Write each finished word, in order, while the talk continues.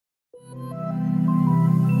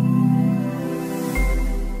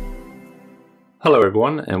Hello,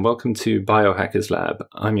 everyone, and welcome to Biohackers Lab.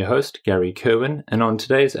 I'm your host, Gary Kerwin, and on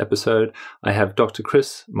today's episode, I have Dr.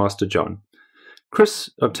 Chris Masterjohn. Chris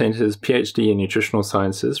obtained his PhD in nutritional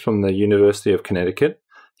sciences from the University of Connecticut.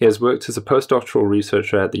 He has worked as a postdoctoral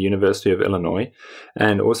researcher at the University of Illinois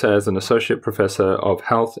and also as an associate professor of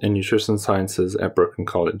health and nutrition sciences at Brooklyn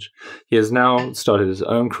College. He has now started his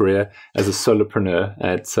own career as a solopreneur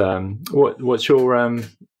at, what's your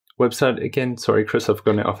website again? Sorry, Chris, I've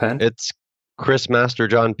forgotten it offhand. It's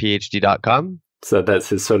chrismasterjohnphd.com. So that's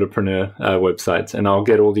his solopreneur website, and I'll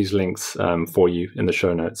get all these links for you in the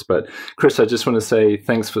show notes. But Chris, I just want to say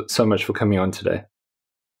thanks so much for coming on today.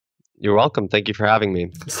 You're welcome. Thank you for having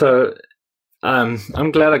me. So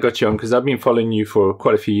I'm glad I got you on because I've been following you for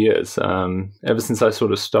quite a few years, ever since I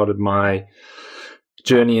sort of started my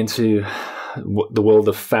journey into the world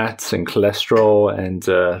of fats and cholesterol and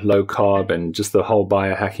low carb and just the whole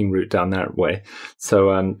biohacking route down that way.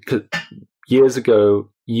 So years ago,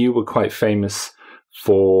 you were quite famous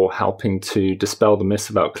for helping to dispel the myths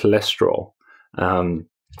about cholesterol.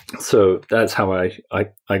 So that's how I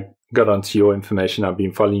got onto your information. I've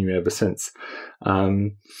been following you ever since.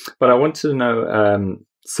 But I wanted to know,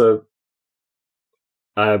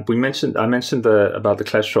 I mentioned about the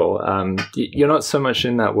cholesterol. You're not so much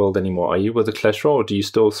in that world anymore, are you, with the cholesterol, or do you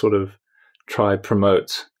still sort of try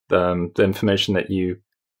promote the information that you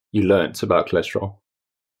learned about cholesterol?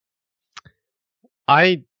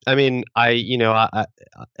 I as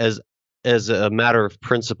a matter of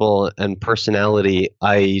principle and personality,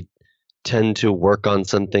 I tend to work on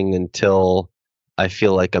something until I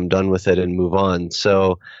feel like I'm done with it and move on.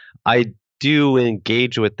 So I do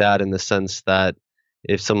engage with that in the sense that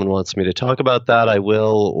if someone wants me to talk about that, I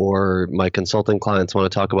will, or my consulting clients want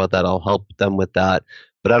to talk about that, I'll help them with that.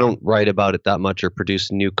 But I don't write about it that much or produce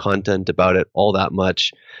new content about it all that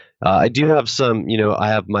much. I do have some, I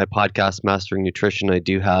have my podcast, Mastering Nutrition. I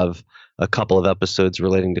do have a couple of episodes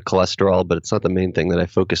relating to cholesterol, but it's not the main thing that I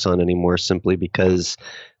focus on anymore, simply because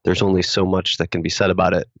there's only so much that can be said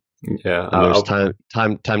about it. Yeah, and there's time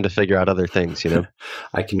to figure out other things,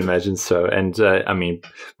 I can imagine so. And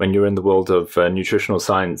when you're in the world of nutritional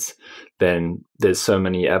science, then there's so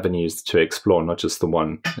many avenues to explore, not just the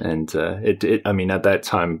one. And at that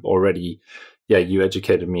time already, yeah, you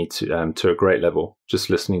educated me to a great level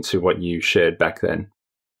just listening to what you shared back then.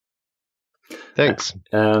 Thanks.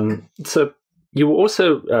 So you were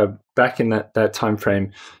also back in that time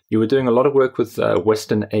frame. You were doing a lot of work with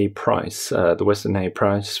Weston A. Price, the Weston A.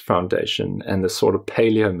 Price Foundation, and the sort of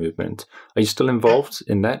paleo movement. Are you still involved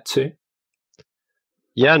in that too?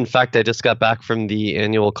 Yeah, in fact, I just got back from the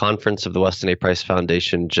annual conference of the Weston A. Price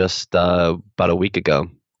Foundation just about a week ago.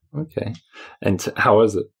 Okay, and how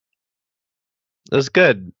was it? It was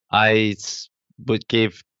good. I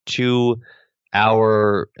gave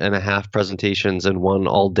 2-hour-and-a-half presentations and one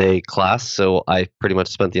all-day class, so I pretty much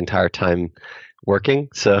spent the entire time working.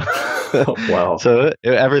 So, wow. So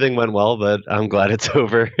everything went well, but I'm glad it's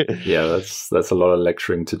over. Yeah, that's a lot of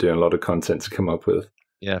lecturing to do and a lot of content to come up with.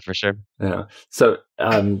 Yeah, for sure. Yeah. So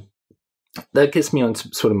that gets me on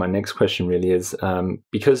to sort of my next question. Really, is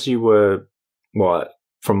because you were,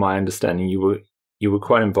 from my understanding, you were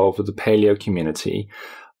quite involved with the paleo community.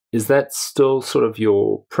 Is that still sort of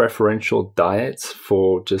your preferential diet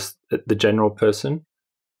for just the general person?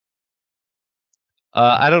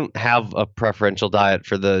 I don't have a preferential diet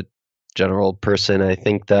for the general person. I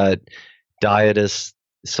think that diet is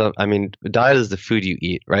the food you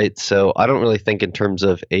eat, right? So I don't really think in terms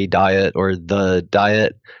of a diet or the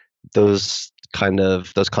diet. Those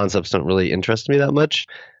concepts don't really interest me that much.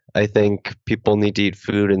 I think people need to eat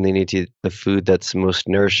food, and they need to eat the food that's most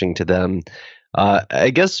nourishing to them.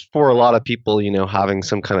 I guess for a lot of people, having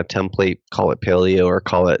some kind of template, call it paleo or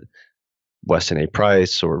call it Weston A.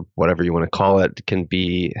 Price or whatever you want to call it, can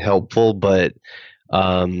be helpful. But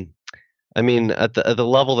at the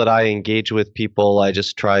level that I engage with people, I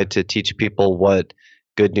just try to teach people what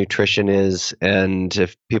good nutrition is. And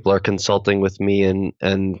if people are consulting with me and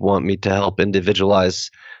want me to help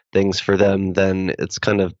individualize things for them, then it's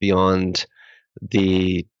kind of beyond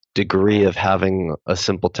the degree of having a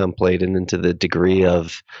simple template and into the degree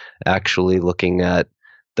of actually looking at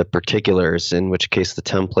the particulars, in which case the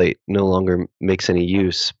template no longer makes any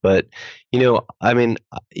use. But, even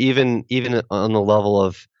on the level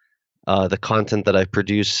of the content that I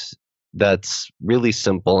produce, that's really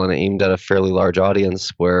simple and aimed at a fairly large audience,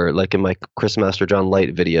 where like in my Chris Masterjohn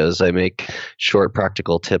Light videos, I make short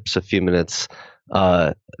practical tips, a few minutes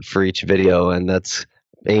for each video, and that's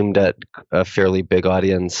aimed at a fairly big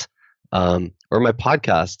audience. or my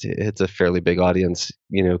podcast hits a fairly big audience,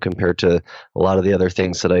 compared to a lot of the other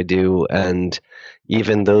things that I do. And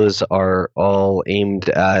even those are all aimed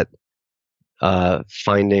at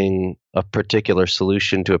finding a particular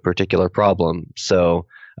solution to a particular problem. So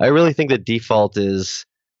I really think the default is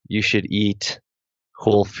you should eat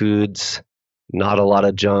whole foods, not a lot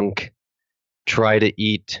of junk. Try to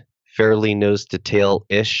eat fairly nose to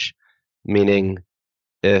tail-ish, meaning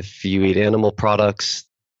if you eat animal products,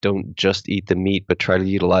 don't just eat the meat, but try to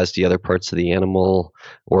utilize the other parts of the animal,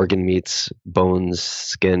 organ meats, bones,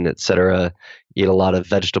 skin, etc. Eat a lot of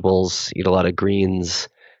vegetables, eat a lot of greens,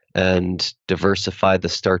 and diversify the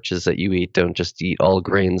starches that you eat. Don't just eat all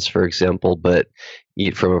grains, for example, but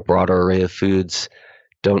eat from a broader array of foods.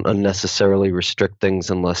 Don't unnecessarily restrict things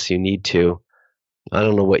unless you need to. I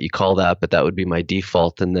don't know what you call that, but that would be my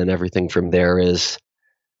default. And then everything from there is,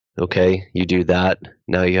 okay, you do that.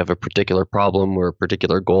 Now you have a particular problem or a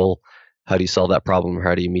particular goal. How do you solve that problem, or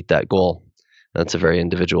how do you meet that goal? That's a very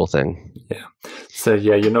individual thing. Yeah. So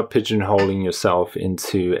yeah, you're not pigeonholing yourself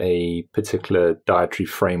into a particular dietary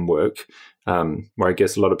framework, where I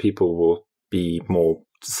guess a lot of people will be more,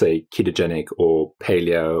 say, ketogenic or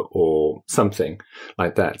paleo or something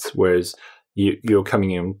like that. Whereas you're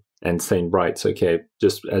coming in and saying, right, okay,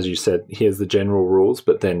 just as you said, here's the general rules,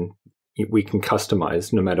 but then we can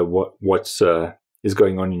customize no matter what is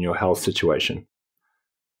going on in your health situation.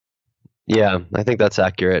 Yeah, I think that's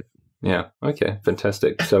accurate. Yeah. Okay.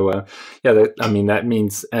 Fantastic. So, that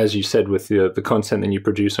means, as you said, with the content that you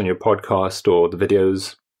produce on your podcast or the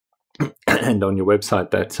videos and on your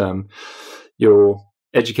website, that you're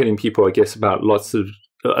educating people, I guess,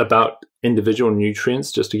 about individual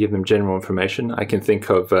nutrients, just to give them general information. I can think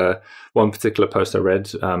of one particular post I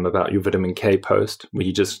read about your vitamin K post,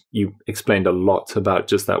 where you explained a lot about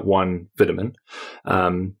just that one vitamin,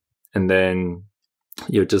 and then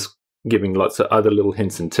you're just giving lots of other little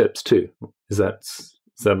hints and tips too. Is that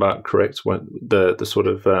about correct? What the sort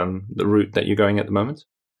of the route that you're going at the moment?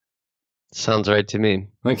 Sounds right to me.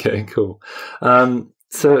 Okay, cool.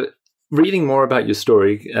 So reading more about your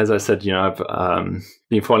story, as I said, I've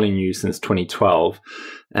been following you since 2012,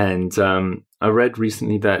 and I read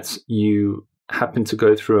recently that you happened to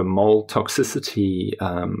go through a mold toxicity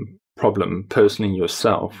problem personally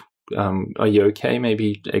yourself. Are you okay?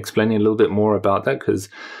 Maybe explaining a little bit more about that, because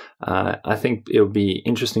I think it'll be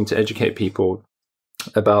interesting to educate people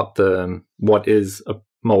about what is a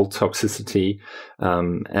mold toxicity,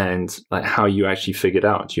 and like how you actually figured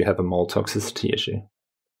out you have a mold toxicity issue.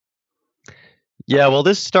 Yeah, well,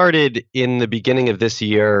 this started in the beginning of this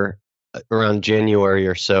year, around January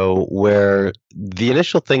or so, where the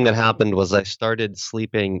initial thing that happened was I started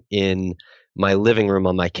sleeping in my living room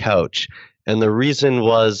on my couch. And the reason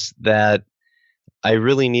was that I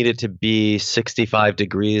really needed to be 65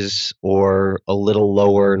 degrees or a little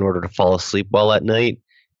lower in order to fall asleep well at night.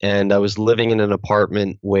 And I was living in an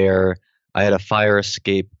apartment where I had a fire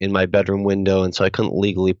escape in my bedroom window, and so I couldn't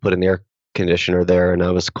legally put an air conditioner there. And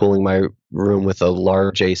I was cooling my room with a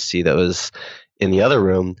large AC that was in the other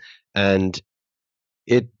room. And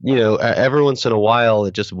it, every once in a while,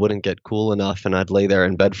 it just wouldn't get cool enough, and I'd lay there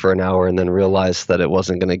in bed for an hour and then realize that it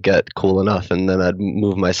wasn't going to get cool enough, and then I'd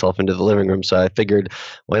move myself into the living room. So I figured,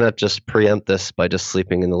 why not just preempt this by just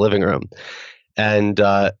sleeping in the living room? And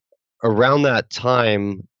around that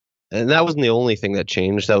time, and that wasn't the only thing that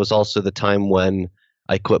changed. That was also the time when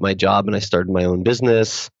I quit my job and I started my own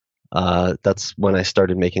business. That's when I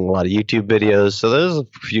started making a lot of YouTube videos. So there's a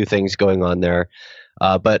few things going on there.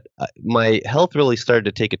 But my health really started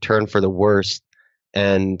to take a turn for the worst,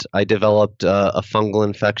 and I developed a fungal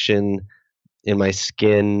infection in my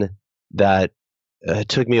skin that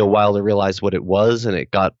took me a while to realize what it was, and it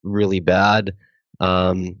got really bad.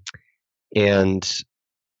 And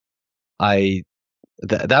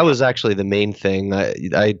that was actually the main thing.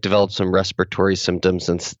 I developed some respiratory symptoms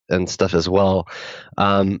and stuff as well.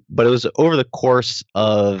 But it was over the course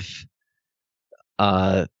of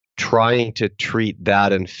trying to treat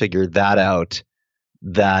that and figure that out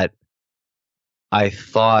that I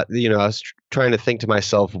thought, I was trying to think to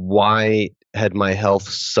myself, why had my health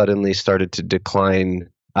suddenly started to decline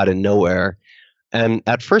out of nowhere? And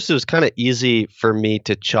at first it was kind of easy for me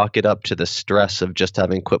to chalk it up to the stress of just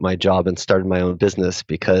having quit my job and started my own business,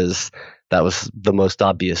 because that was the most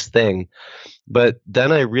obvious thing. But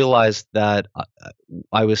then I realized that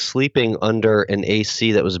I was sleeping under an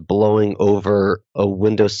AC that was blowing over a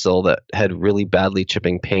windowsill that had really badly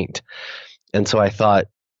chipping paint. And so I thought,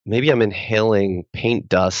 maybe I'm inhaling paint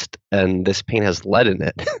dust and this paint has lead in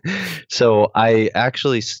it. So I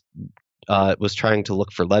actually was trying to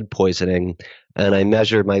look for lead poisoning, and I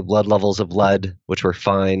measured my blood levels of lead, which were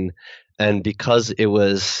fine. And because it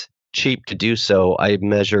was cheap to do so, I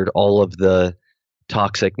measured all of the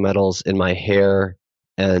toxic metals in my hair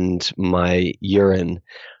and my urine.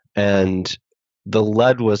 And the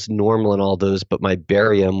lead was normal in all those, but my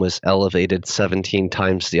barium was elevated 17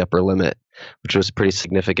 times the upper limit, which was pretty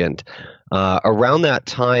significant. Around that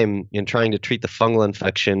time, in trying to treat the fungal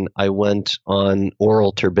infection, I went on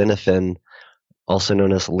oral terbinafine, also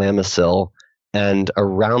known as Lamisil. And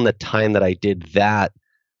around the time that I did that,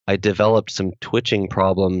 I developed some twitching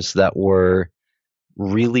problems that were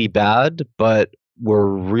really bad, but were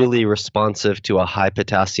really responsive to a high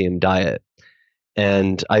potassium diet.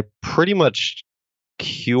 And I pretty much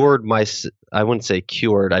cured I wouldn't say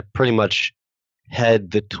cured, I pretty much had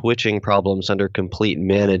the twitching problems under complete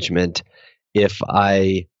management if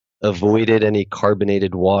I avoided any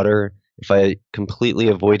carbonated water, if I completely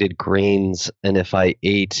avoided grains, and if I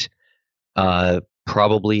ate probably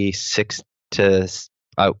probably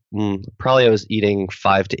I was eating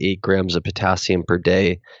 5 to 8 grams of potassium per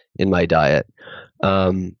day in my diet.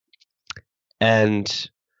 And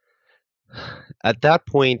at that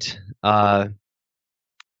point,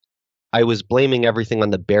 I was blaming everything on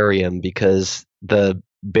the barium because the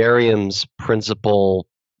barium's principal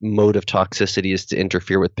mode of toxicity is to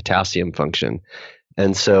interfere with potassium function.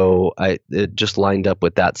 And so it just lined up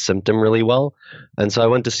with that symptom really well. And so I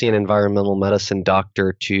went to see an environmental medicine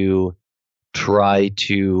doctor to try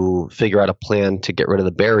to figure out a plan to get rid of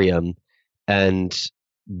the barium. And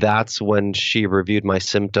that's when she reviewed my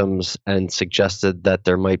symptoms and suggested that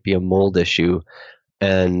there might be a mold issue.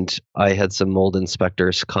 And I had some mold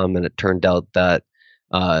inspectors come, and it turned out that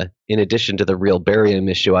in addition to the real barium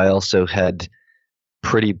issue, I also had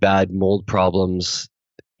pretty bad mold problems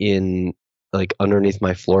in like underneath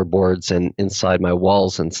my floorboards and inside my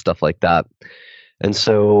walls and stuff like that. And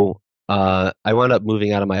so I wound up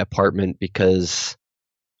moving out of my apartment because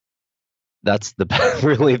that's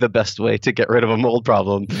really the best way to get rid of a mold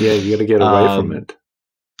problem. Yeah, you got to get away from it.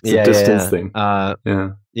 It's a distance thing.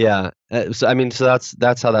 So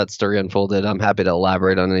that's how that story unfolded. I'm happy to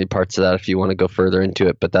elaborate on any parts of that if you want to go further into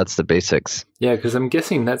it, but that's the basics. Yeah, because I'm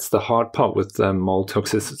guessing that's the hard part with mold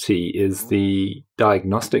toxicity is the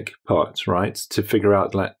diagnostic part, right? To figure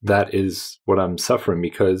out that is what I'm suffering,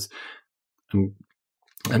 because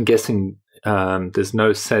I'm guessing there's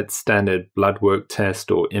no set standard blood work test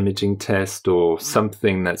or imaging test or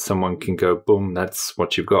something that someone can go, boom, that's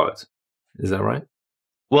what you've got. Is that right?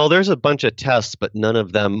 Well, there's a bunch of tests, but none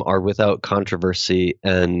of them are without controversy,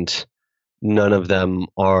 and none of them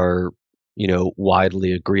are,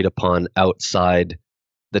 widely agreed upon outside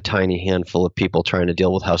the tiny handful of people trying to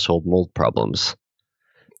deal with household mold problems.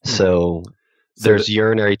 So there's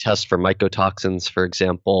urinary tests for mycotoxins, for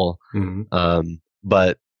example,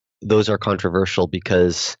 but those are controversial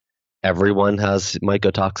because everyone has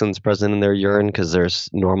mycotoxins present in their urine because there's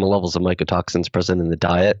normal levels of mycotoxins present in the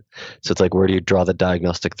diet. So it's like, where do you draw the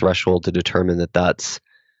diagnostic threshold to determine that that's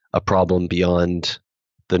a problem beyond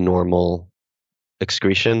the normal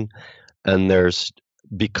excretion? And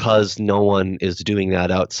because no one is doing that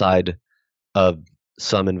outside of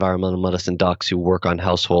some environmental medicine docs who work on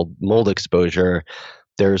household mold exposure,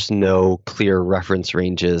 there's no clear reference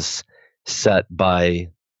ranges set by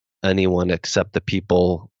anyone except the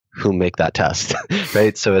people who make that test,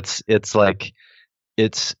 right? So it's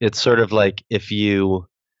sort of like if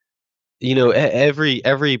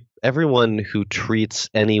everyone who treats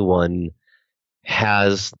anyone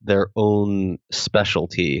has their own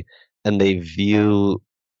specialty, and they view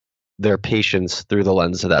their patients through the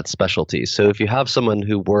lens of that specialty. So if you have someone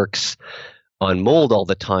who works on mold all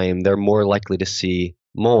the time, they're more likely to see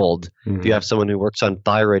mold. If you have someone who works on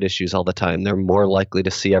thyroid issues all the time, they're more likely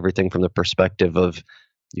to see everything from the perspective of,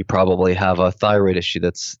 you probably have a thyroid issue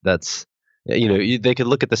that's they could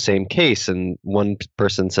look at the same case, and one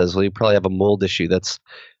person says, well, you probably have a mold issue that's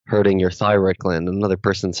hurting your thyroid gland. Another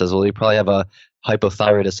person says, well, you probably have a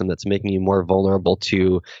hypothyroidism that's making you more vulnerable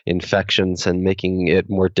to infections and making it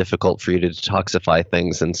more difficult for you to detoxify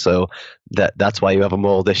things. And so that's why you have a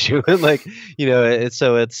mold issue. And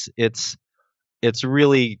it's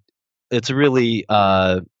really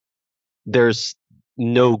there's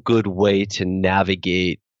no good way to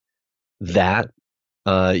navigate that.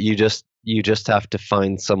 You just have to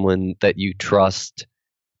find someone that you trust,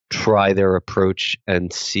 try their approach,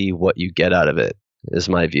 and see what you get out of it, is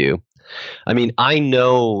my view. I mean, I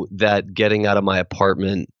know that getting out of my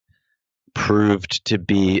apartment proved to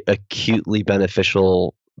be acutely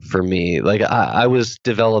beneficial for me. Like I was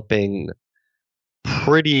developing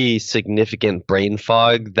pretty significant brain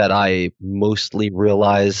fog that I mostly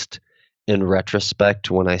realized in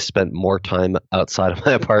retrospect when I spent more time outside of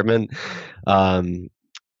my apartment.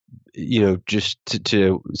 just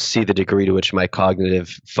to see the degree to which my cognitive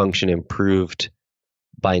function improved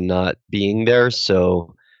by not being there.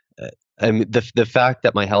 So, I mean, the fact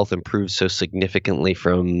that my health improved so significantly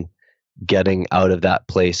from getting out of that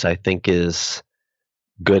place, I think, is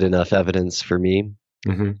good enough evidence for me.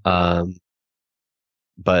 Mm-hmm.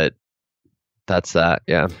 But that's that,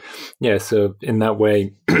 yeah. Yeah, so in that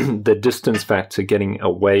way, the distance factor getting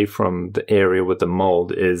away from the area with the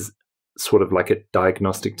mold is sort of like a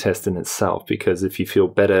diagnostic test in itself, because if you feel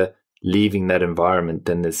better leaving that environment,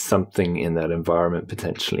 then there's something in that environment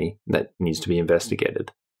potentially that needs to be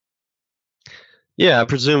investigated. Yeah,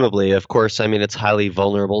 presumably. Of course, I mean, it's highly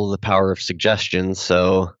vulnerable to the power of suggestion,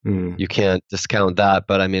 so you can't discount that.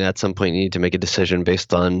 But I mean, at some point, you need to make a decision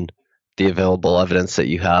based on the available evidence that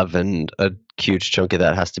you have, and a huge chunk of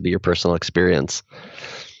that has to be your personal experience.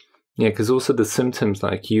 Yeah, because also the symptoms,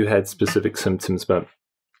 like you had specific symptoms, but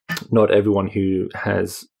not everyone who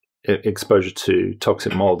has exposure to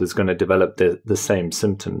toxic mold is going to develop the same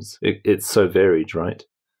symptoms. It's so varied, right?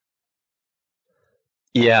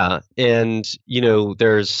 Yeah, and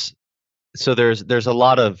there's a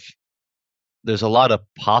lot of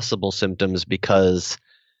possible symptoms, because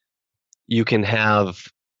you can have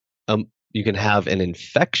an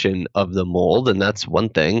infection of the mold, and that's one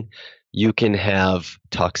thing. You can have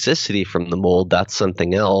toxicity from the mold, that's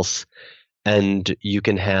something else, and you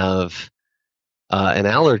can have an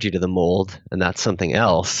allergy to the mold, and that's something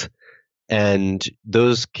else. And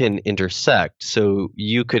those can intersect. So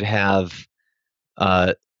you could have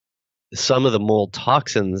some of the mold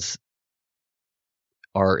toxins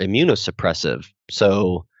are immunosuppressive.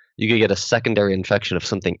 So you could get a secondary infection of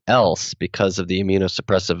something else because of the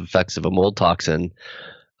immunosuppressive effects of a mold toxin.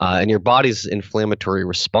 And your body's inflammatory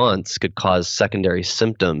response could cause secondary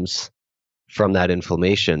symptoms from that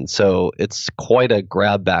inflammation. So it's quite a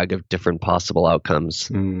grab bag of different possible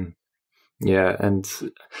outcomes. Yeah, and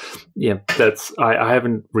I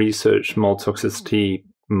haven't researched mold toxicity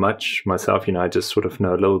much myself. I just sort of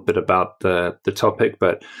know a little bit about the topic,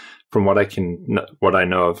 but from what I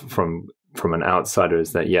know of from an outsider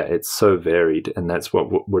is that it's so varied, and that's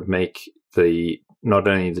what would make not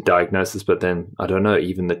only the diagnosis, but then I don't know,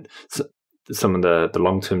 even some of the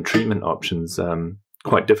long-term treatment options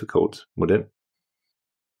quite difficult, would it?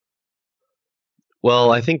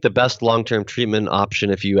 Well, I think the best long-term treatment option,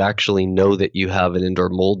 if you actually know that you have an indoor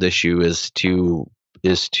mold issue, is to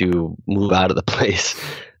move out of the place.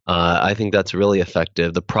 I think that's really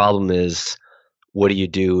effective. The problem is, what do you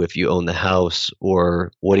do if you own the house,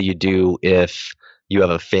 or what do you do if you have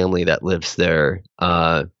a family that lives there?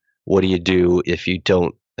 What do you do if you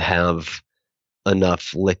don't have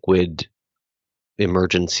enough liquid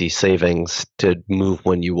emergency savings to move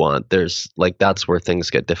when you want? That's where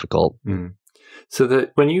things get difficult. So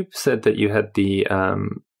when you said that you had the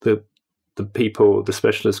people, the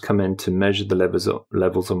specialists, come in to measure the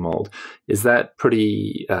levels of mold, is that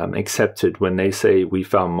pretty accepted? When they say we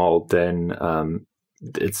found mold, then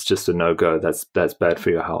it's just a no-go. That's bad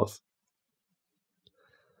for your health.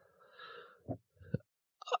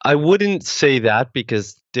 I wouldn't say that,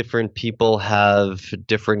 because different people have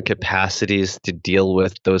different capacities to deal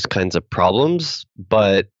with those kinds of problems.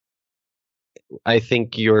 But I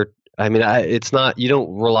think it's not, you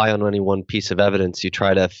don't rely on any one piece of evidence. You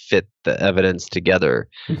try to fit the evidence together.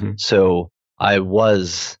 Mm-hmm. So I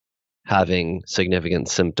was having significant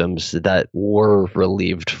symptoms that were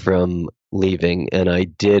relieved from leaving, and I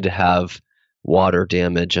did have water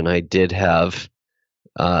damage, and I did have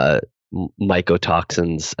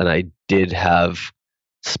mycotoxins, and I did have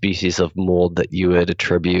species of mold that you would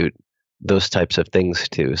attribute those types of things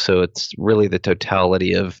to. So it's really the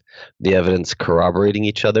totality of the evidence corroborating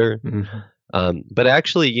each other. Mm-hmm. But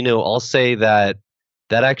actually, I'll say that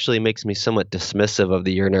actually makes me somewhat dismissive of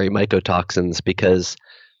the urinary mycotoxins, because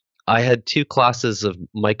I had 2 classes of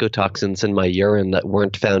mycotoxins in my urine that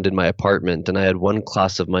weren't found in my apartment, and I had 1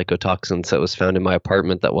 class of mycotoxins that was found in my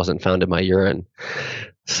apartment that wasn't found in my urine.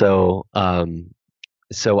 So, I'm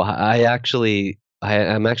actually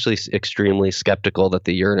extremely skeptical that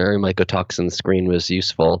the urinary mycotoxin screen was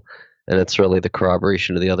useful, and it's really the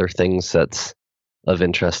corroboration of the other things that's of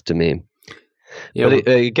interest to me. Yeah, but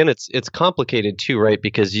again, it's complicated too, right?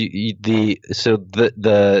 Because the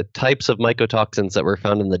types of mycotoxins that were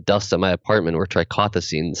found in the dust at my apartment were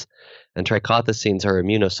trichothecenes, and trichothecenes are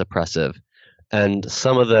immunosuppressive. And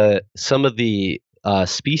some of the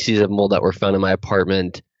species of mold that were found in my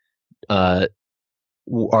apartment do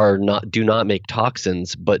not make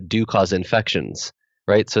toxins, but do cause infections,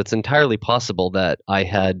 right? So it's entirely possible that I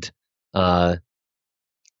had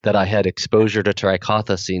that I had exposure to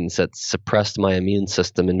trichothecenes that suppressed my immune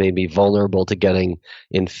system and made me vulnerable to getting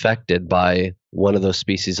infected by one of those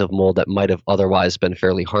species of mold that might have otherwise been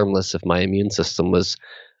fairly harmless if my immune system was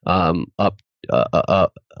up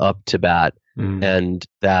to bat, and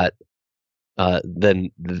that then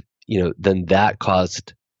that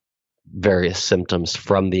caused various symptoms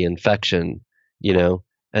from the infection,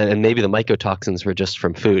 and maybe the mycotoxins were just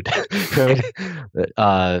from food, right?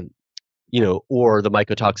 Or the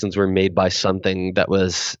mycotoxins were made by something that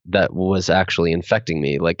was actually infecting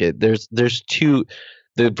me. Like there's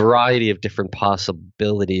the variety of different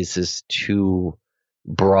possibilities is too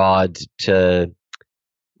broad to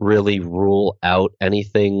really rule out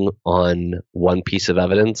anything on one piece of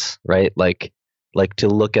evidence, right? Like to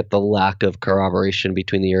look at the lack of corroboration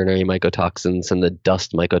between the urinary mycotoxins and the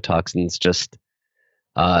dust mycotoxins just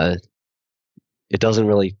it doesn't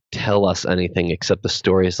really tell us anything, except the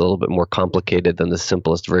story is a little bit more complicated than the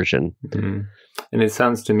simplest version. Mm-hmm. And it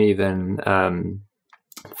sounds to me then,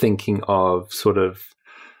 thinking of sort of,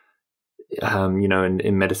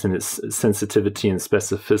 in medicine, it's sensitivity and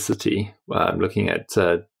specificity, looking at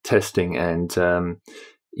testing, and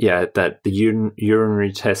that the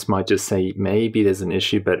urinary test might just say maybe there's an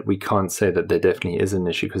issue, but we can't say that there definitely is an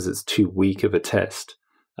issue because it's too weak of a test.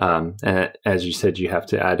 And as you said, you have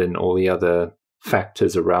to add in all the other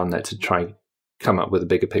factors around that to try and come up with a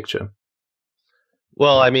bigger picture.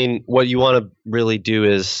 Well, I mean, what you want to really do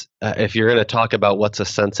is, if you're going to talk about what's a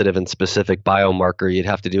sensitive and specific biomarker, you'd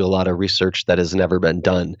have to do a lot of research that has never been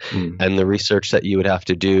done. And the research that you would have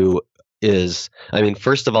to do is, I mean,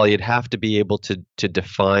 first of all, you'd have to be able to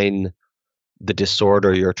define the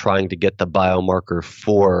disorder you're trying to get the biomarker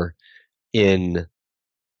for in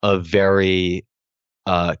a very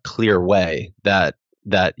clear way that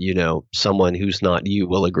someone who's not you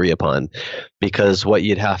will agree upon. Because what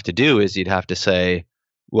you'd have to do is you'd have to say,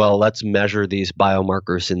 well, let's measure these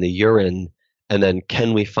biomarkers in the urine, and then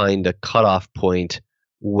can we find a cutoff point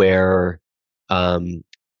where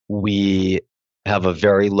we have a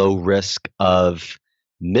very low risk of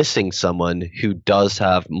missing someone who does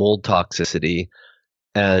have mold toxicity,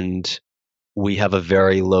 and we have a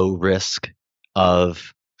very low risk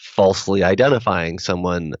of falsely identifying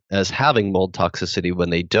someone as having mold toxicity when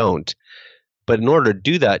they don't. But in order to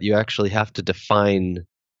do that, you actually have to define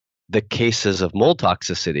the cases of mold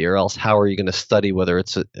toxicity, or else how are you going to study whether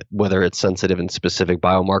it's sensitive and specific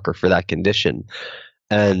biomarker for that condition?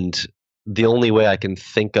 And the only way I can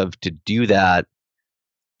think of to do that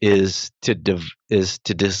is to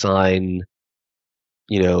design,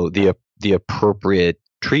 the appropriate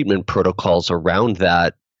treatment protocols around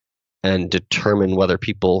that, and determine whether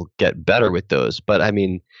people get better with those. But I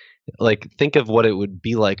mean, like, think of what it would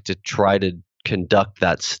be like to try to conduct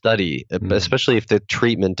that study, especially if the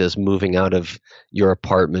treatment is moving out of your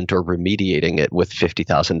apartment or remediating it with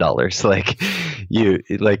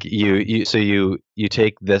 $50,000. You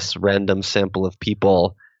take this random sample of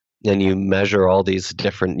people and you measure all these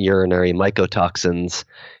different urinary mycotoxins,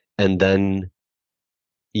 and then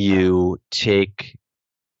you take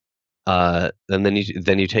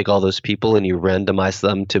you take all those people and you randomize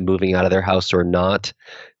them to moving out of their house or not,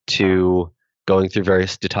 to going through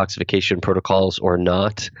various detoxification protocols or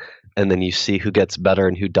not, and then you see who gets better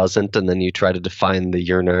and who doesn't, and then you try to define the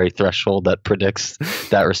urinary threshold that predicts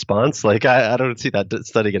that response. Like, I don't see that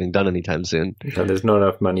study getting done anytime soon. And there's not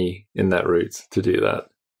enough money in that route to do that.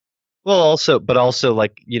 Well, also,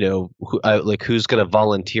 like, who's going to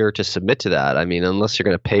volunteer to submit to that? I mean, unless you're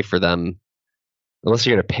going to pay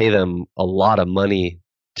them a lot of money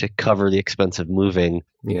to cover the expense of moving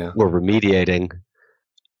or remediating,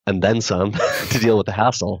 and then some to deal with the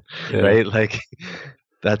hassle, right? Like,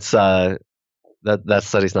 that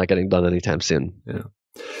study's not getting done anytime soon. Yeah.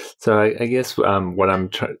 So I guess what I'm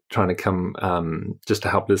trying to come just to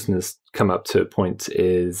help listeners come up to a point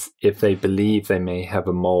is, if they believe they may have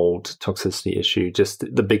a mold toxicity issue, just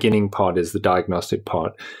the beginning part is the diagnostic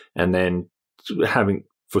part, and then having,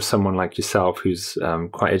 for someone like yourself who's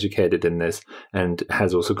quite educated in this and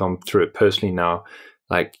has also gone through it personally now,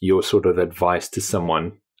 like your sort of advice to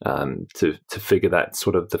someone to figure that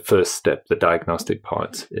sort of the first step, the diagnostic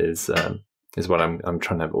part, is what I'm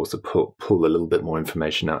trying to also pull a little bit more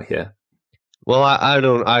information out here. Well,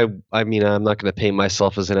 I mean, I'm not going to paint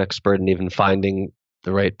myself as an expert in even finding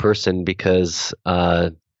the right person, because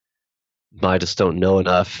I just don't know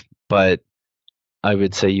enough. But I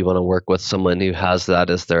would say you want to work with someone who has that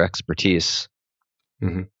as their expertise.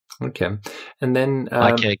 Mm-hmm. Okay, and then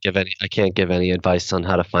I can't give any advice on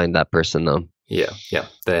how to find that person, though. Yeah,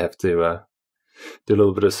 they have to do a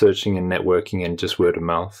little bit of searching and networking and just word of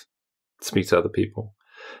mouth, speak to other people.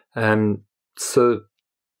 So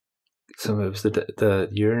So it was the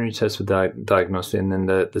urinary test were diagnosed, and then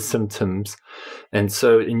the symptoms. And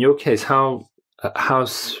so, in your case, how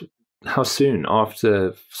soon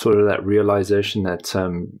after sort of that realization that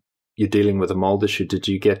you're dealing with a mold issue did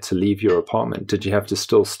you get to leave your apartment? Did you have to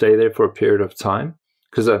still stay there for a period of time?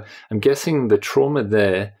 Because I'm guessing the trauma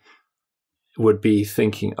there would be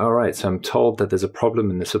thinking, all right, so I'm told that there's a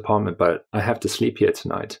problem in this apartment, but I have to sleep here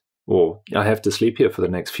tonight, or I have to sleep here for the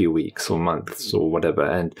next few weeks or months or whatever.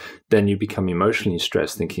 And then you become emotionally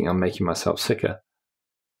stressed, thinking, I'm making myself sicker.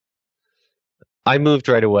 I moved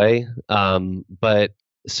right away. But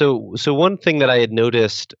so one thing that I had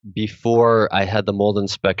noticed before I had the mold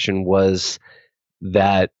inspection was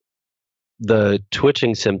that the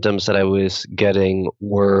twitching symptoms that I was getting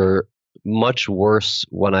were much worse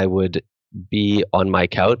when I would be on my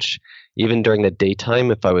couch, even during the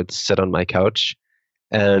daytime if I would sit on my couch.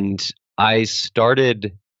 And I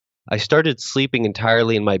started sleeping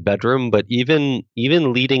entirely in my bedroom, but even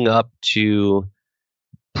leading up to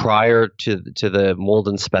prior to the mold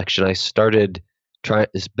inspection, I started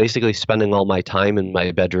basically spending all my time in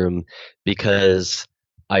my bedroom because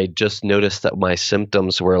I just noticed that my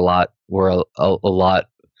symptoms were a lot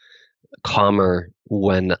calmer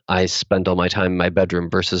when I spent all my time in my bedroom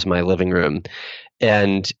versus my living room.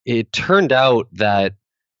 And it turned out that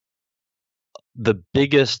the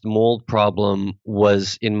biggest mold problem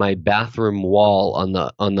was in my bathroom wall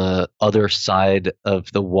on the other side of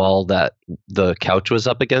the wall that the couch was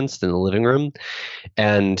up against in the living room.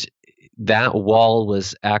 And that wall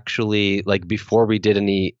was actually, like, before we did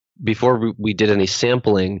any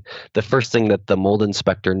sampling, the first thing that the mold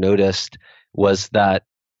inspector noticed was that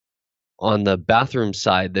on the bathroom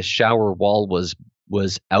side, the shower wall was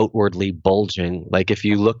outwardly bulging. Like, if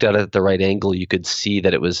you looked at it at the right angle, you could see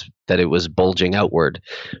that it was bulging outward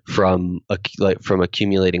from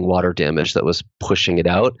accumulating water damage that was pushing it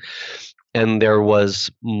out. And there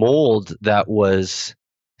was mold that was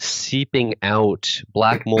seeping out,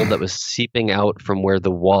 black mold that was seeping out from where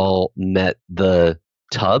the wall met the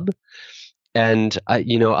tub. And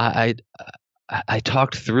I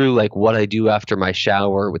talked through like what I do after my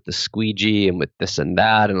shower with the squeegee and with this and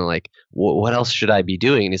that, and I'm like, what else should I be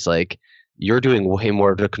doing? And he's like, you're doing way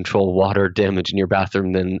more to control water damage in your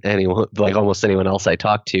bathroom than anyone, like almost anyone else I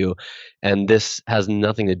talk to, and this has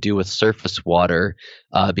nothing to do with surface water,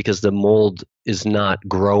 because the mold is not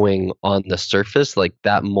growing on the surface. Like,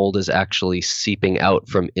 that mold is actually seeping out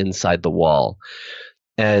from inside the wall,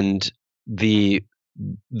 and the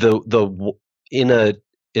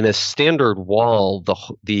in a standard wall,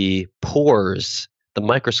 the pores, the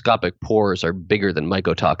microscopic pores, are bigger than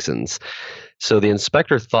mycotoxins. So the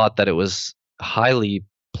inspector thought that it was highly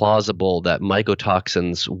plausible that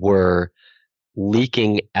mycotoxins were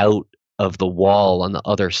leaking out of the wall on the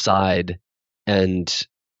other side and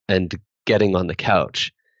getting on the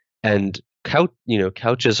couch. And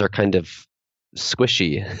couches are kind of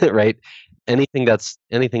squishy, right? Anything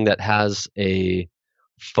that has a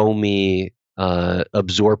foamy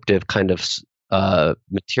absorptive kind of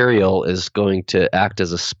material is going to act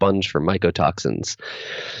as a sponge for mycotoxins.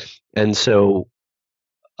 And so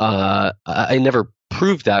I never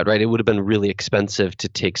proved that, right? It would have been really expensive to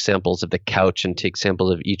take samples of the couch and take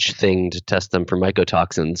samples of each thing to test them for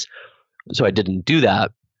mycotoxins. So I didn't do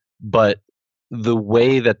that. But the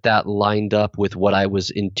way that lined up with what I was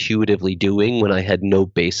intuitively doing when I had no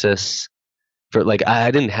basis for, like, I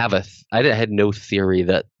had no theory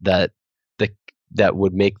that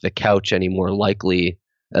would make the couch any more likely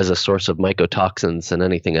as a source of mycotoxins than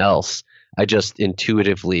anything else. I just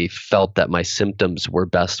intuitively felt that my symptoms were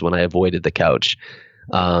best when I avoided the couch.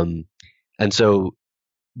 And so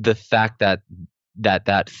the fact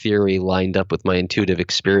that theory lined up with my intuitive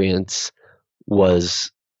experience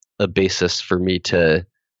was a basis for me to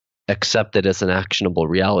accept it as an actionable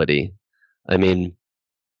reality. I mean,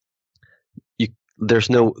 there's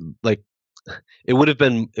no, like, it would have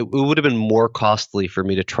been more costly for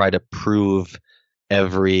me to try to prove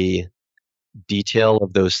every detail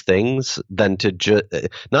of those things than to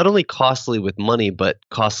not only costly with money, but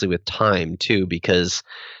costly with time too, because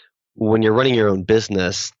when you're running your own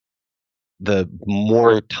business, the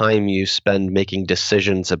more time you spend making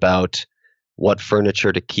decisions about what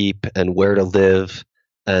furniture to keep and where to live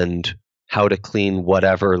and how to clean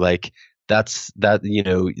whatever, like, that's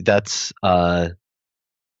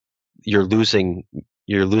you're losing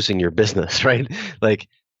your business, right? Like,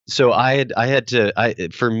 so I had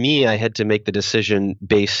to make the decision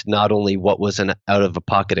based not only what was an out of a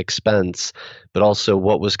pocket expense, but also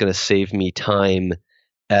what was going to save me time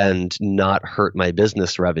and not hurt my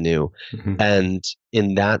business revenue. Mm-hmm. And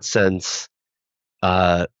in that sense,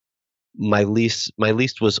 my lease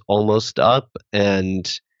was almost up,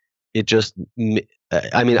 and it just,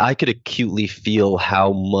 I mean, I could acutely feel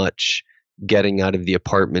how much getting out of the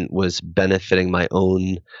apartment was benefiting my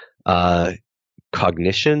own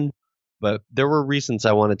cognition. But there were reasons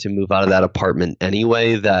I wanted to move out of that apartment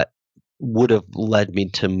anyway that would have led me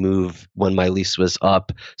to move when my lease was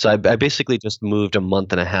up. So I basically just moved a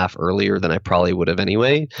month and a half earlier than I probably would have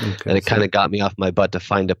anyway. Okay, And it kind of got me off my butt to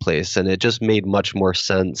find a place. And it just made much more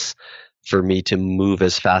sense for me to move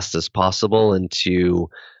as fast as possible and to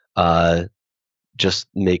just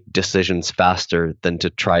make decisions faster than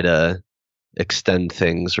to try to extend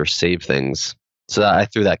things or save things. So I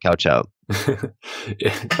threw that couch out.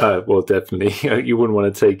 Well, definitely, you wouldn't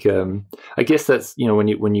want to take. I guess that's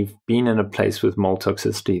when you've been in a place with mold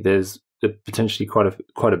toxicity, there's potentially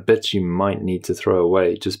quite a bit you might need to throw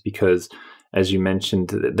away, just because, as you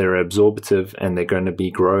mentioned, they're absorptive and they're going to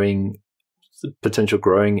be potential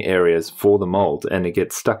growing areas for the mold, and it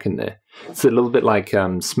gets stuck in there. It's a little bit like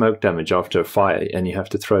smoke damage after a fire, and you have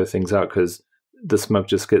to throw things out because the smoke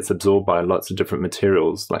just gets absorbed by lots of different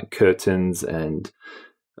materials like curtains and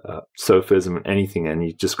sofas and anything, and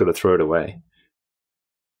you just got to throw it away.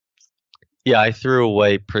 Yeah, I threw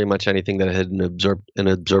away pretty much anything that had an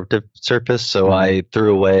absorptive surface. So I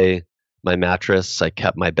threw away my mattress. I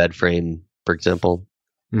kept my bed frame, for example.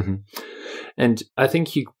 Mm-hmm. And I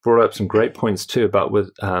think you brought up some great points too about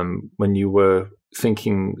when you were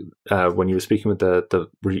thinking, when you were speaking with the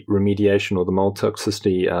remediation or the mold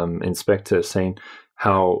toxicity inspector, saying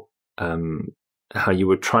how you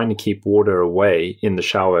were trying to keep water away in the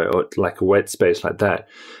shower or like a wet space like that,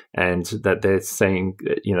 and that they're saying,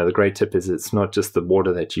 the great tip is it's not just the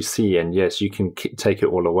water that you see, and yes, you can take it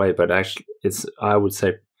all away, but actually I would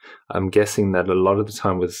say, I'm guessing that a lot of the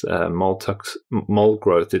time with mold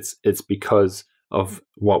growth, it's because of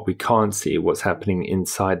what we can't see, what's happening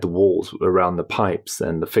inside the walls around the pipes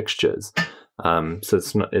and the fixtures. So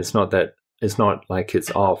it's not like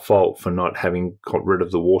it's our fault for not having got rid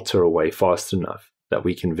of the water away fast enough that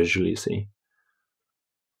we can visually see.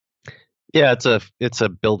 Yeah, it's a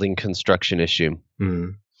building construction issue.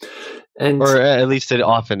 And or at least it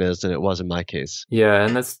often is, and it was in my case. Yeah,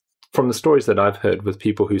 and that's from the stories that I've heard with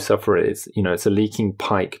people who suffer it. It's a leaking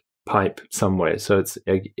pipe somewhere. So it's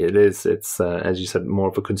as you said, more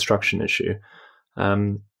of a construction issue.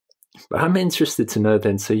 But I'm interested to know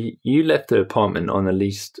then. So you left the apartment on a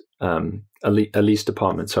leased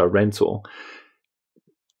apartment, so a rental.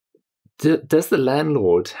 Does the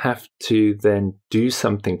landlord have to then do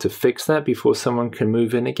something to fix that before someone can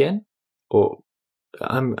move in again? Or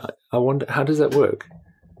I wonder, how does that work?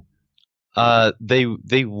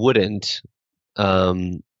 They wouldn't.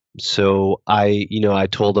 So I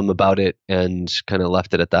told them about it and kind of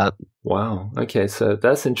left it at that. Wow. Okay. So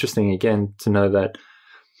that's interesting again to know that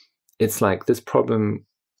it's like this problem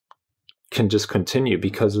can just continue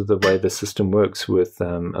because of the way the system works with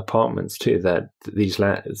apartments too, that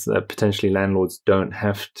that potentially landlords don't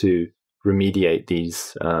have to remediate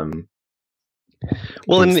these.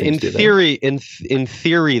 Well, in theory, in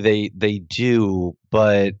theory they do,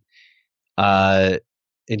 but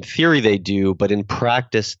in theory they do, but in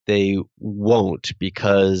practice they won't,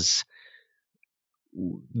 because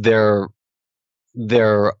because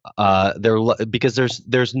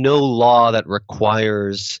there's no law that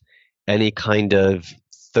requires any kind of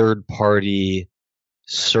third party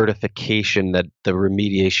certification that the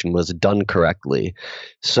remediation was done correctly.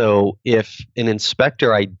 So if an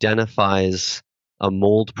inspector identifies a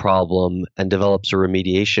mold problem and develops a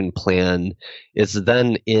remediation plan, it's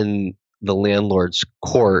then in the landlord's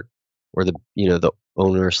court, or the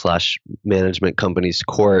owner / management company's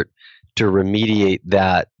court, to remediate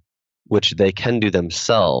that, which they can do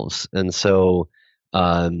themselves. And so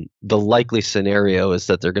the likely scenario is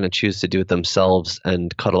that they're going to choose to do it themselves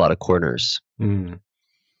and cut a lot of corners.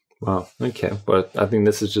 Wow. Okay. Well, I think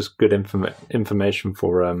this is just good information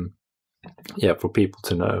for people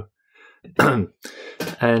to know.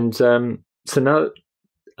 And so now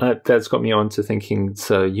that's got me on to thinking,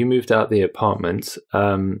 so you moved out the apartment.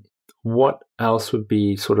 What else would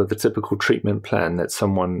be sort of the typical treatment plan that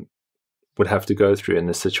someone would have to go through in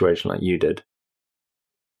this situation like you did?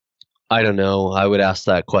 I don't know. I would ask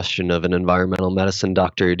that question of an environmental medicine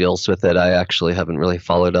doctor who deals with it. I actually haven't really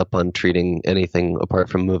followed up on treating anything apart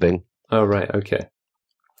from moving. Oh, right. Okay.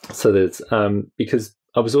 So there's, because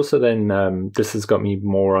I was also then, this has got me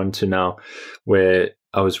more onto now where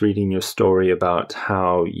I was reading your story about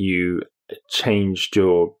how you changed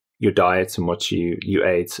your diet and what you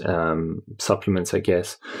ate, supplements, I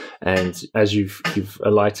guess. And as you've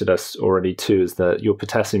enlightened us already too, is that your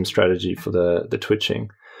potassium strategy for the twitching.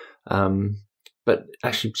 But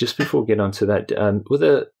actually, just before we get onto that, with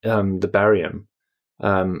the barium,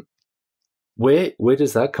 where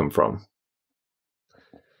does that come from?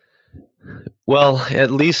 Well,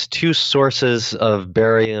 at least two sources of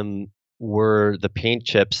barium were the paint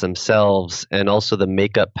chips themselves and also the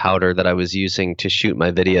makeup powder that I was using to shoot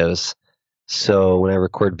my videos. So when I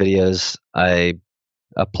record videos, I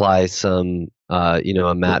apply some, a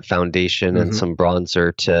matte foundation and some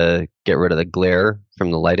bronzer to get rid of the glare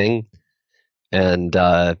from the lighting. And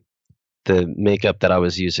the makeup that I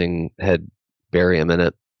was using had barium in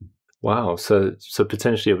it. Wow. So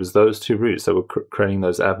potentially it was those two routes that were creating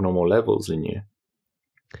those abnormal levels in you.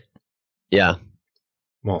 Yeah.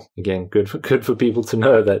 Well, again, good for people to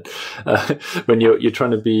know that when you're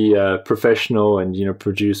trying to be professional and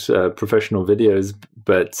produce professional videos,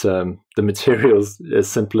 but the materials as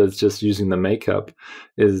simple as just using the makeup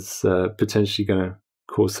is potentially going to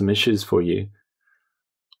cause some issues for you.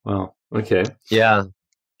 Wow. Okay. Yeah.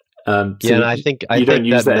 So and I think you don't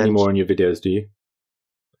use that anymore in your videos, do you?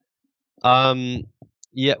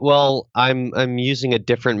 Yeah, well, I'm using a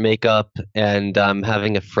different makeup, and I'm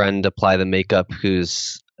having a friend apply the makeup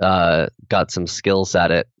who's got some skills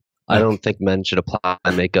at it. I don't think men should apply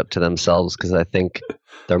makeup to themselves because I think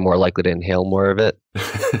they're more likely to inhale more of it.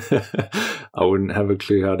 I wouldn't have a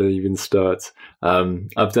clue how to even start.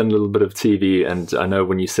 I've done a little bit of TV, and I know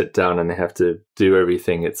when you sit down and they have to do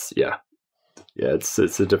everything, it's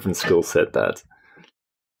a different skill set. That.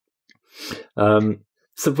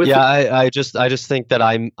 I just think that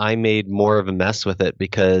I made more of a mess with it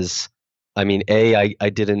because, I mean, A, I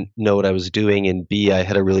didn't know what I was doing, and B, I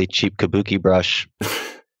had a really cheap kabuki brush.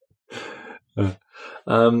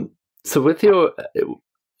 So with your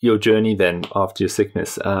journey then after your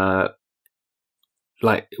sickness,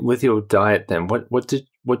 like with your diet then, what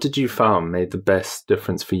did you find made the best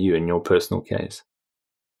difference for you in your personal case?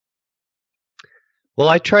 Well,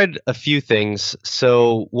 I tried a few things.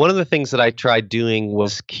 So one of the things that I tried doing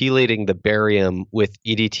was chelating the barium with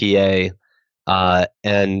EDTA,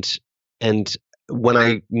 and when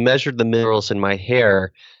I measured the minerals in my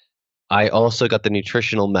hair, I also got the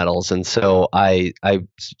nutritional metals, and so I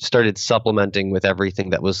started supplementing with everything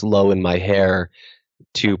that was low in my hair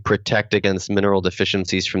to protect against mineral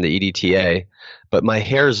deficiencies from the EDTA. But my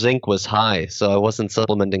hair zinc was high, so I wasn't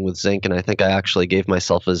supplementing with zinc, and I think I actually gave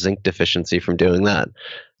myself a zinc deficiency from doing that.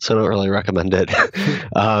 So I don't really recommend it.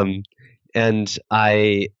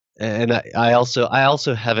 I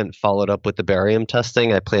also haven't followed up with the barium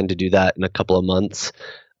testing. I plan to do that in a couple of months.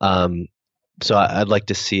 So I'd like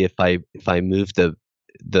to see if I move I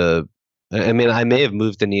mean, I may have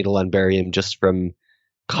moved the needle on barium just from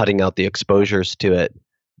cutting out the exposures to it,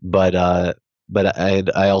 but I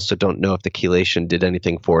also don't know if the chelation did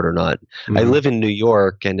anything for it or not. Mm-hmm. I live in New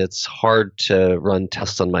York, and it's hard to run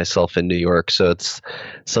tests on myself in New York, so it's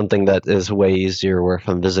something that is way easier where if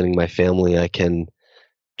I'm visiting my family, I can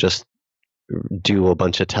just do a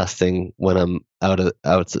bunch of testing when I'm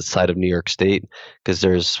outside of New York State, because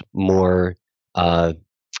there's more.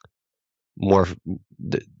 New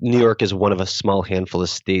York is one of a small handful of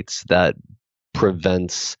states that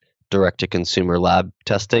prevents direct-to-consumer lab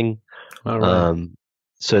testing. All right.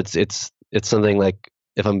 So it's something like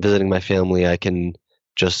if I'm visiting my family, I can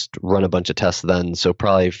just run a bunch of tests then. So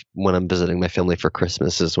probably when I'm visiting my family for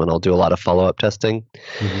Christmas is when I'll do a lot of follow-up testing.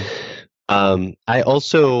 Mm-hmm. I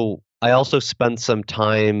also spent some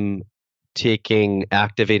time taking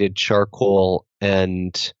activated charcoal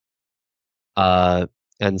and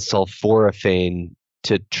sulforaphane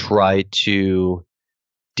to try to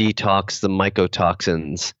detox the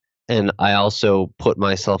mycotoxins. And I also put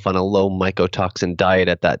myself on a low mycotoxin diet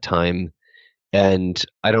at that time. And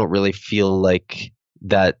I don't really feel like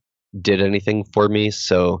that did anything for me.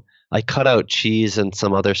 So I cut out cheese and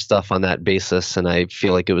some other stuff on that basis, and I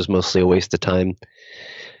feel like it was mostly a waste of time.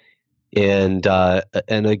 And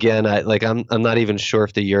again, I'm not even sure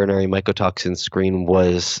if the urinary mycotoxin screen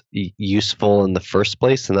was useful in the first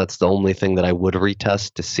place, and that's the only thing that I would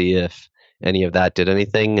retest to see if any of that did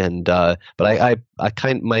anything. And but I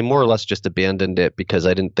more or less just abandoned it because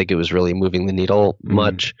I didn't think it was really moving the needle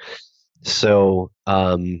much. So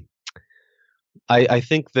I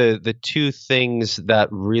think the two things that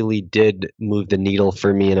really did move the needle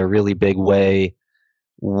for me in a really big way,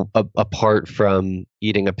 apart from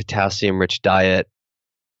eating a potassium-rich diet,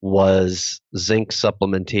 was zinc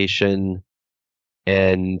supplementation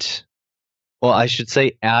and, well, I should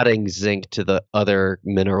say adding zinc to the other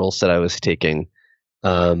minerals that I was taking.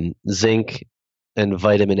 Zinc and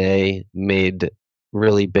vitamin A made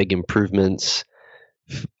really big improvements,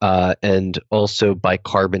 and also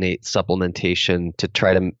bicarbonate supplementation to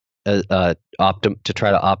try to to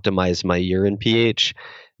try to optimize my urine pH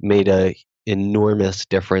made a enormous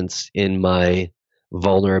difference in my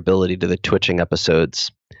vulnerability to the twitching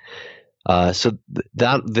episodes. So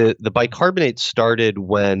the bicarbonate started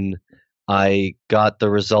when I got the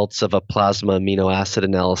results of a plasma amino acid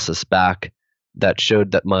analysis back that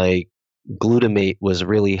showed that my glutamate was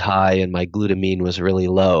really high and my glutamine was really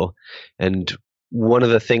low. And one of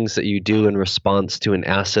the things that you do in response to an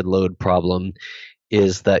acid load problem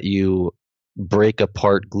is that you break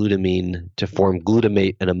apart glutamine to form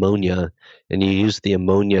glutamate and ammonia, and you use the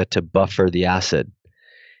ammonia to buffer the acid.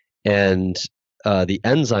 And the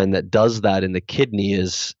enzyme that does that in the kidney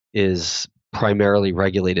is primarily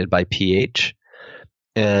regulated by pH,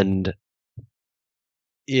 and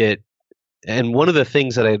one of the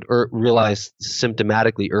things that I realized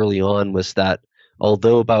symptomatically early on was that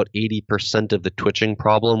although about 80% of the twitching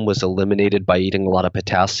problem was eliminated by eating a lot of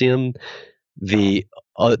potassium, the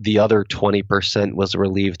other 20% was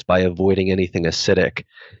relieved by avoiding anything acidic.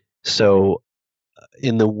 So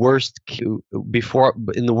in the worst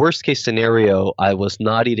case scenario, I was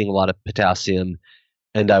not eating a lot of potassium,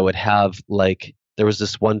 and I would have, like, there was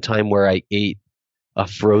this one time where I ate a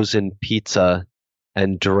frozen pizza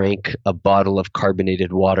and drank a bottle of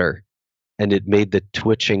carbonated water, and it made the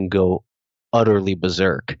twitching go utterly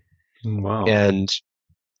berserk. Wow. And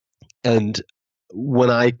when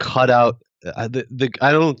I cut out I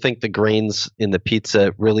don't think the grains in the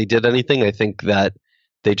pizza really did anything. I think that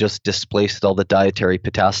they just displaced all the dietary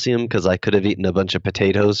potassium, because I could have eaten a bunch of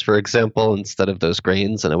potatoes, for example, instead of those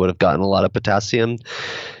grains, and I would have gotten a lot of potassium.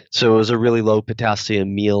 So it was a really low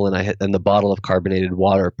potassium meal, and the bottle of carbonated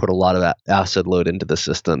water put a lot of that acid load into the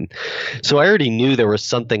system. So I already knew there was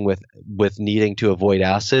something with needing to avoid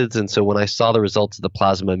acids. And so when I saw the results of the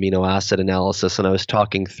plasma amino acid analysis, and I was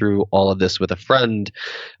talking through all of this with a friend,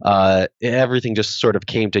 everything just sort of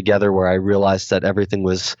came together, where I realized that everything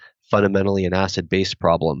was fundamentally an acid-base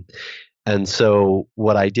problem. And so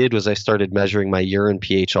what I did was I started measuring my urine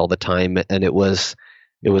pH all the time, and it was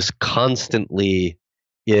constantly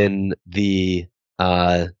in the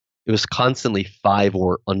it was constantly 5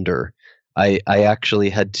 or under. I actually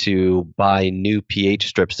had to buy new pH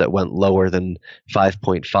strips that went lower than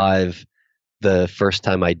 5.5 the first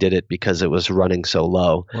time I did it, because it was running so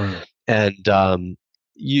low. Wow. And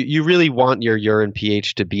you really want your urine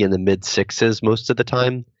pH to be in the mid 6s most of the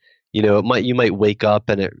time. You might wake up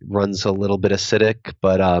and it runs a little bit acidic,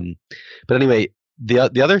 but anyway, the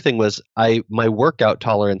other thing was my workout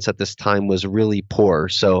tolerance at this time was really poor.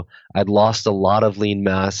 So I'd lost a lot of lean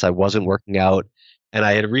mass. I wasn't working out, and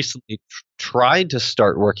I had recently tried to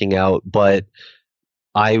start working out, but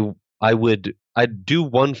I'd do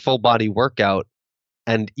one full body workout,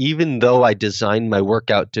 and even though I designed my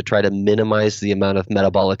workout to try to minimize the amount of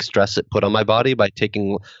metabolic stress it put on my body by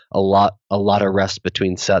taking a lot of rest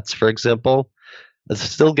between sets, for example, I'd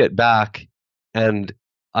still get back and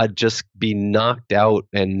I'd just be knocked out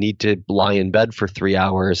and need to lie in bed for 3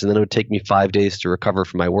 hours, and then it would take me 5 days to recover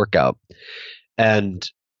from my workout. And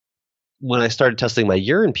when I started testing my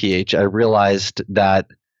urine pH, I realized that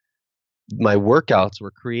my workouts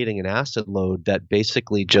were creating an acid load that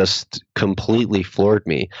basically just completely floored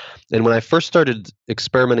me. And when I first started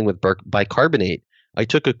experimenting with bicarbonate, I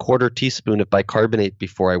took a 1/4 teaspoon of bicarbonate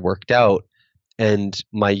before I worked out, and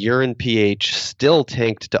my urine pH still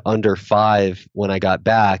tanked to under 5 when I got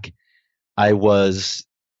back. I was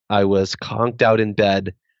conked out in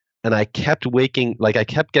bed, and I kept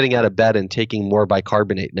getting out of bed and taking more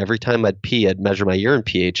bicarbonate. And every time I'd pee, I'd measure my urine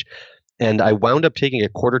pH. And I wound up taking a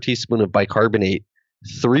 1/4 teaspoon of bicarbonate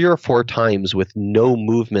 3 or 4 times with no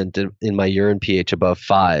movement in my urine pH above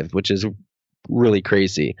 5, which is really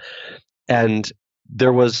crazy. And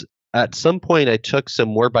there was, at some point, I took some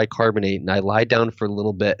more bicarbonate and I lied down for a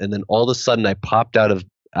little bit, and then all of a sudden I popped out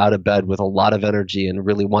of bed with a lot of energy and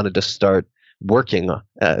really wanted to start working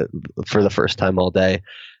for the first time all day.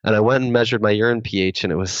 And I went and measured my urine pH,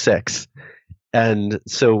 and it was 6. And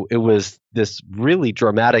so it was this really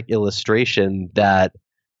dramatic illustration that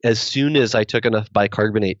as soon as I took enough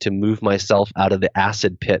bicarbonate to move myself out of the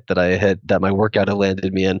acid pit that my workout had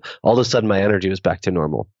landed me in, all of a sudden my energy was back to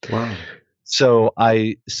normal. Wow. So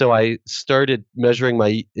I started measuring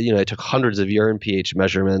I took hundreds of urine pH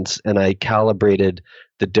measurements, and I calibrated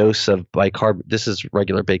the dose of this is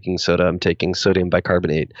regular baking soda. I'm taking sodium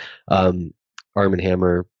bicarbonate, Arm &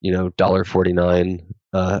 Hammer, $1.49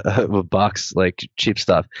 a box, like cheap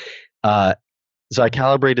stuff. So I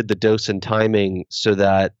calibrated the dose and timing so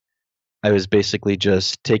that I was basically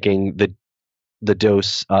just taking the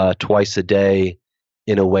dose twice a day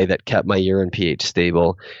in a way that kept my urine pH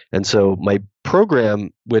stable. And so my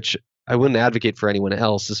program, which I wouldn't advocate for anyone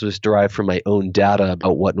else. This was derived from my own data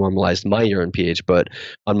about what normalized my urine pH. But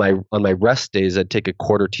on my rest days, I'd take a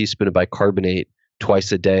quarter teaspoon of bicarbonate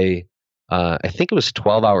twice a day. I think it was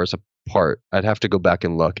 12 hours apart. I'd have to go back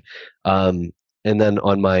and look. And then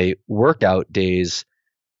on my workout days,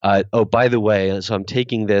 oh, by the way, so I'm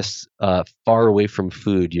taking this far away from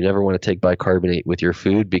food. You never want to take bicarbonate with your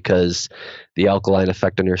food because the alkaline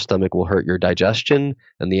effect on your stomach will hurt your digestion,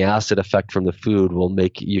 and the acid effect from the food will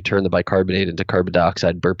make you turn the bicarbonate into carbon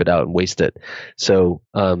dioxide, burp it out, and waste it. So,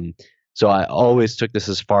 so I always took this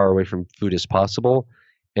as far away from food as possible.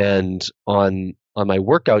 And on my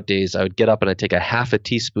workout days, I would get up and I'd take a half a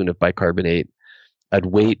teaspoon of bicarbonate. I'd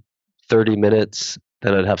wait 30 minutes.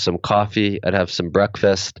 Then I'd have some coffee, I'd have some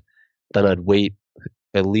breakfast, then I'd wait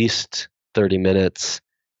at least 30 minutes,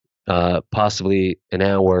 possibly an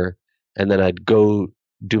hour, and then I'd go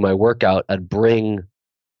do my workout. I'd bring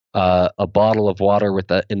a bottle of water with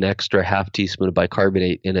an extra half teaspoon of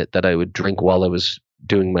bicarbonate in it that I would drink while I was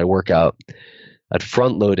doing my workout. I'd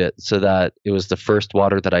front load it so that it was the first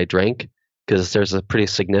water that I drank, because there's a pretty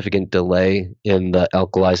significant delay in the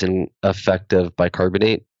alkalizing effect of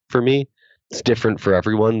bicarbonate for me. It's different for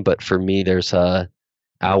everyone, but for me, there's a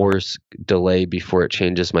hours delay before it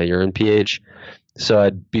changes my urine pH. So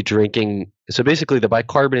I'd be drinking. So basically, the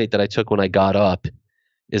bicarbonate that I took when I got up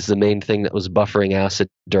is the main thing that was buffering acid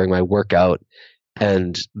during my workout,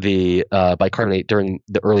 and the bicarbonate during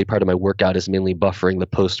the early part of my workout is mainly buffering the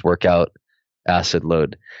post-workout acid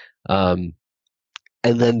load. And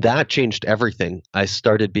then that changed everything. I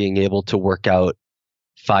started being able to work out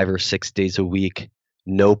 5 or 6 days a week.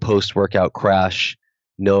 No post-workout crash,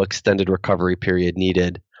 no extended recovery period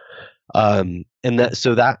needed, and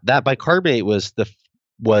that bicarbonate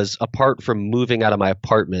was apart from moving out of my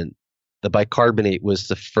apartment. The bicarbonate was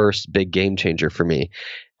the first big game changer for me,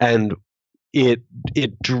 and it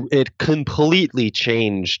completely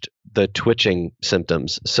changed the twitching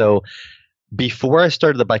symptoms. So before I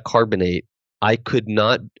started the bicarbonate, I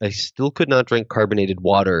still could not drink carbonated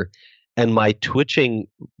water. And my twitching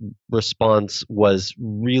response was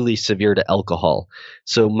really severe to alcohol.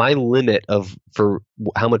 So my limit for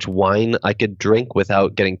how much wine I could drink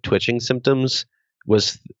without getting twitching symptoms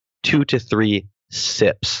was 2 to 3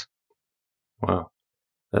 sips. Wow.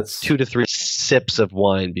 That's 2 to 3 sips of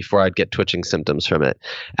wine before I'd get twitching symptoms from it.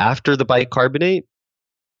 After the bicarbonate,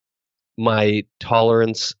 my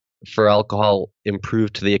tolerance for alcohol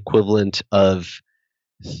improved to the equivalent of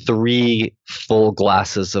 3 full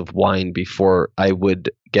glasses of wine before I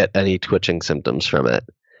would get any twitching symptoms from it.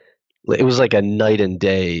 It was like a night and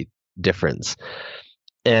day difference.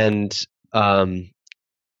 And then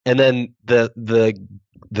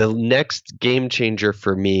the next game changer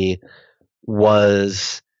for me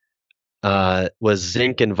was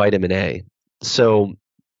zinc and vitamin A. So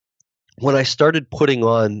when I started putting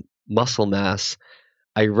on muscle mass,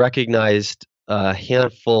 I recognized a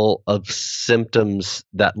handful of symptoms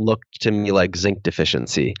that looked to me like zinc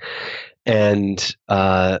deficiency. And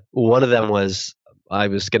one of them was I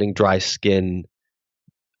was getting dry skin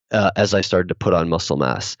as I started to put on muscle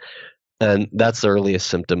mass. And that's the earliest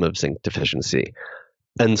symptom of zinc deficiency.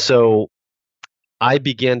 And so I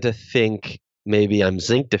began to think maybe I'm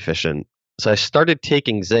zinc deficient. So I started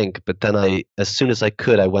taking zinc, but then as soon as I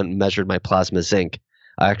could, I went and measured my plasma zinc.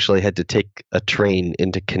 I actually had to take a train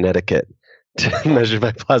into Connecticut to measure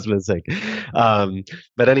my plasma zinc.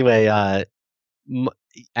 But anyway,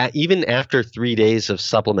 even after 3 days of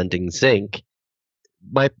supplementing zinc,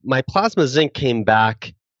 my plasma zinc came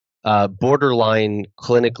back borderline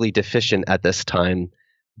clinically deficient at this time.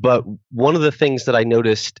 But one of the things that I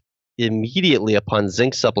noticed immediately upon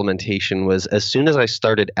zinc supplementation was as soon as I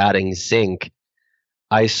started adding zinc,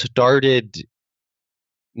 I started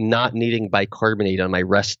not needing bicarbonate on my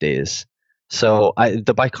rest days. So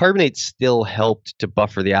the bicarbonate still helped to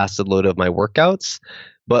buffer the acid load of my workouts,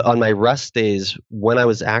 but on my rest days, when I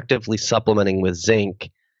was actively supplementing with zinc,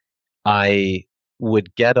 I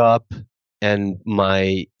would get up and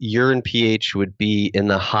my urine pH would be in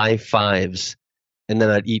the high 5s, and then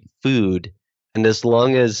I'd eat food. And as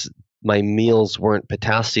long as my meals weren't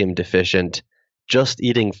potassium deficient, just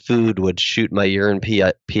eating food would shoot my urine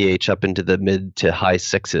pH up into the mid to high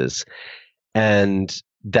 6s. And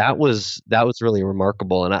that was really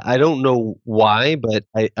remarkable. And I don't know why, but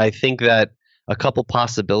I think that a couple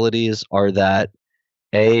possibilities are that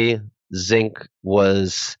zinc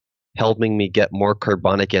was helping me get more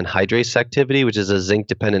carbonic anhydrase activity, which is a zinc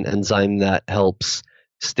dependent enzyme that helps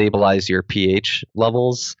stabilize your pH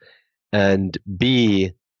levels. And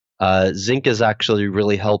B, zinc is actually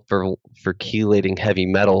really helpful for chelating heavy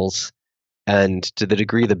metals. And to the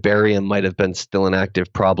degree the barium might have been still an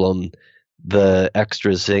active problem, the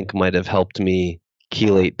extra zinc might have helped me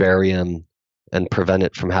chelate barium and prevent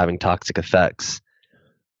it from having toxic effects.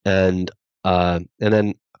 And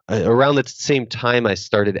then around the same time, I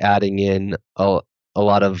started adding in a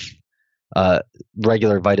lot of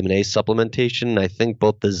regular vitamin A supplementation. I think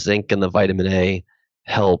both the zinc and the vitamin A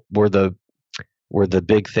were the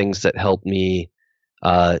big things that helped me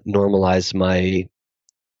normalize my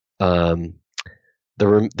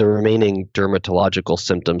the remaining dermatological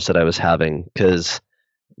symptoms that I was having, because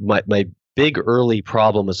my big early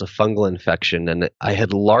problem was a fungal infection, and I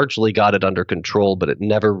had largely got it under control, but it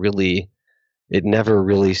never really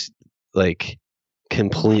like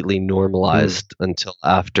completely normalized until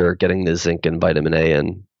after getting the zinc and vitamin A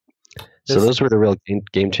in. So those were the real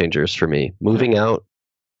game changers for me. Moving out,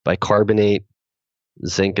 bicarbonate,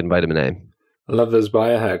 zinc, and vitamin A. I love those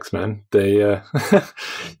biohacks, man. They, to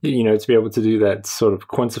be able to do that sort of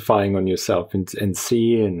quantifying on yourself and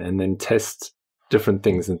see and then test different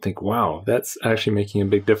things and think, wow, that's actually making a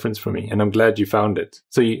big difference for me. And I'm glad you found it.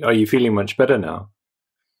 So are you feeling much better now?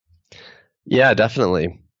 Yeah,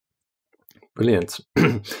 definitely. Brilliant.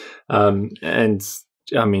 And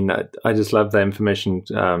I mean, I just love that information,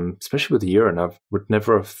 especially with the urine. I would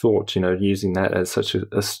never have thought, using that as such a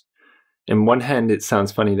in one hand, it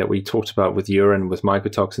sounds funny that we talked about with urine, with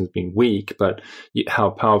mycotoxins being weak, but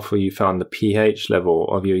how powerful you found the pH level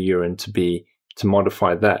of your urine to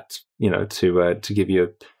modify that, to give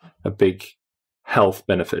you a big health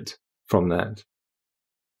benefit from that.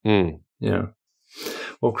 Yeah.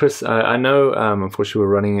 Well, Chris, I know, unfortunately,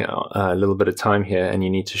 we're running a little bit of time here and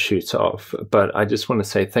you need to shoot off, but I just want to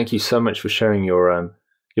say thank you so much for sharing your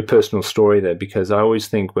personal story there, because I always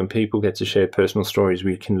think when people get to share personal stories,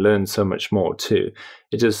 we can learn so much more too.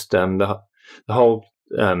 It just, the whole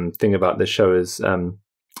thing about this show is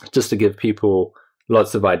just to give people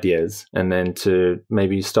lots of ideas and then to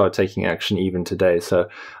maybe start taking action even today. So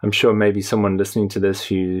I'm sure maybe someone listening to this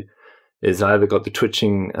who is either got the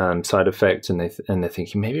twitching side effect and they're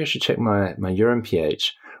thinking, maybe I should check my urine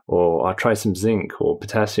pH, or I'll try some zinc or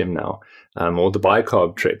potassium now, or the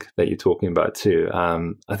bicarb trick that you're talking about too.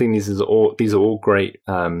 I think these are all great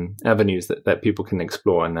avenues that people can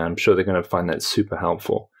explore, and I'm sure they're going to find that super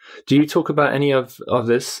helpful. Do you talk about any of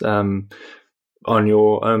this on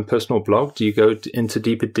your own personal blog? Do you go into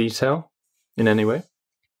deeper detail in any way?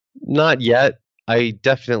 Not yet. I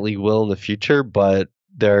definitely will in the future, but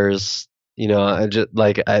there's,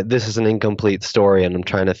 this is an incomplete story, and I'm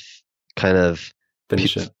trying to kind of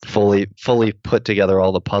finish it, fully put together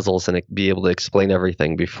all the puzzles and be able to explain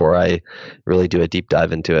everything before I really do a deep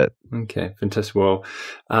dive into it. Okay, fantastic. Well,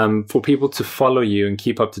 for people to follow you and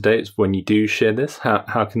keep up to date when you do share this,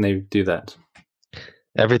 how can they do that?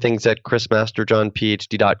 Everything's at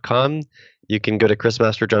chrismasterjohnphd.com. You can go to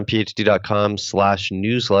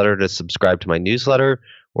chrismasterjohnphd.com/newsletter to subscribe to my newsletter,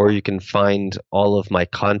 or you can find all of my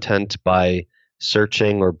content by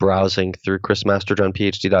searching or browsing through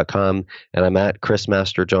chrismasterjohnphd.com. And I'm at Chris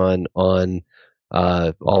Masterjohn on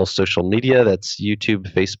all social media. That's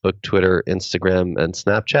YouTube, Facebook, Twitter, Instagram, and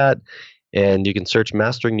Snapchat. And you can search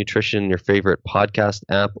Mastering Nutrition in your favorite podcast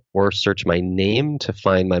app, or search my name to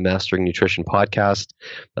find my Mastering Nutrition podcast.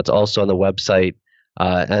 That's also on the website.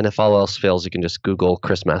 And if all else fails, you can just Google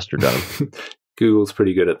Chris Masterjohn. Google's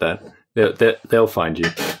pretty good at that. They'll find you.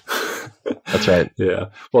 That's right. Yeah.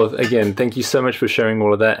 Well, again, thank you so much for sharing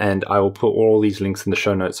all of that. And I will put all these links in the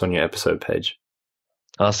show notes on your episode page.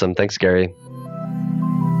 Awesome. Thanks, Gary.